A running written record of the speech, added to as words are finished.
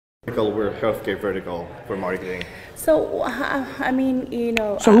We're healthcare vertical for marketing. So, I mean, you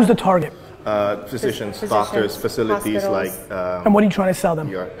know. So who's the target? Physicians, doctors, facilities, hospitals. like. And what are you trying to sell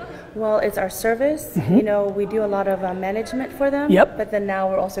them? Well, it's our service. You know, we do a lot of management for them. Yep. But then now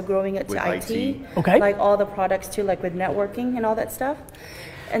we're also growing it to IT. Okay. Like all the products too, like with networking and all that stuff.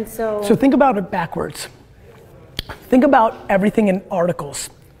 And so. So think about it backwards. Think about everything in articles.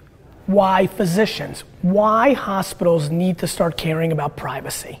 Why physicians, why hospitals need to start caring about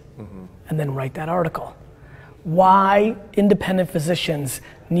privacy. And then write that article. Why independent physicians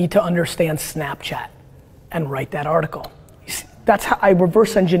need to understand Snapchat and write that article. That's how I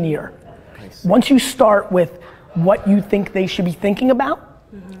reverse engineer. Nice. Once you start with what you think they should be thinking about,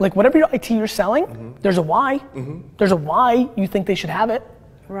 like whatever your IT you're selling, there's a why. There's a why you think they should have it.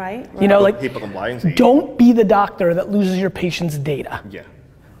 Right. You know, like, compliance. don't be the doctor that loses your patient's data. Yeah.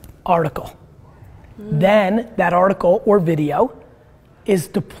 Article. Then that article or video is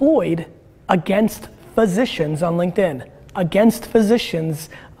deployed against physicians on LinkedIn, against physicians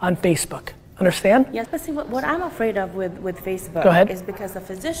on Facebook. Understand? Yes, but see, what I'm afraid of with Facebook. Go ahead. Is because the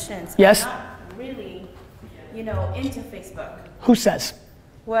physicians Yes. are not really, you know, into Facebook. Who says?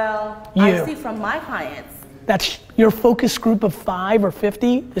 Well, You. I see from my clients. That's your focus group of 5 or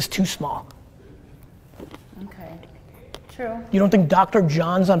 50 is too small. Okay, true. You don't think Dr.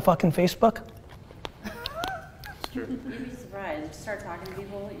 John's on fucking Facebook? You'd be surprised. If you start talking to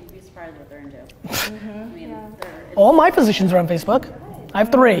people, you'd be surprised what they're into. I mean, All my physicians are on Facebook. I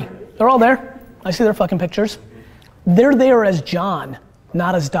have 3. They're all there. I see their fucking pictures. They're there as John,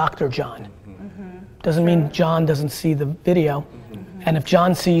 not as Dr. John. Doesn't mean John doesn't see the video. And if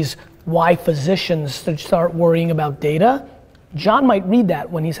John sees why physicians should start worrying about data, John might read that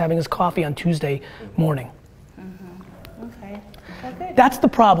when he's having his coffee on Tuesday morning. Okay. That's the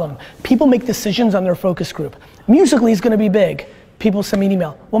problem. People make decisions on their focus group. Musical.ly is gonna be big. People send me an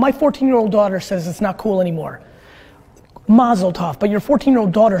email. Well, my 14-year-old daughter says it's not cool anymore. Mazel tov, but your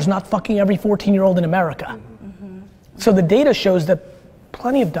 14-year-old daughter is not fucking every 14-year-old in America. So the data shows that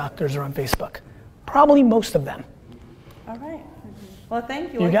plenty of doctors are on Facebook. Probably most of them. All right. Well,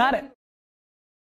 thank you. You got it.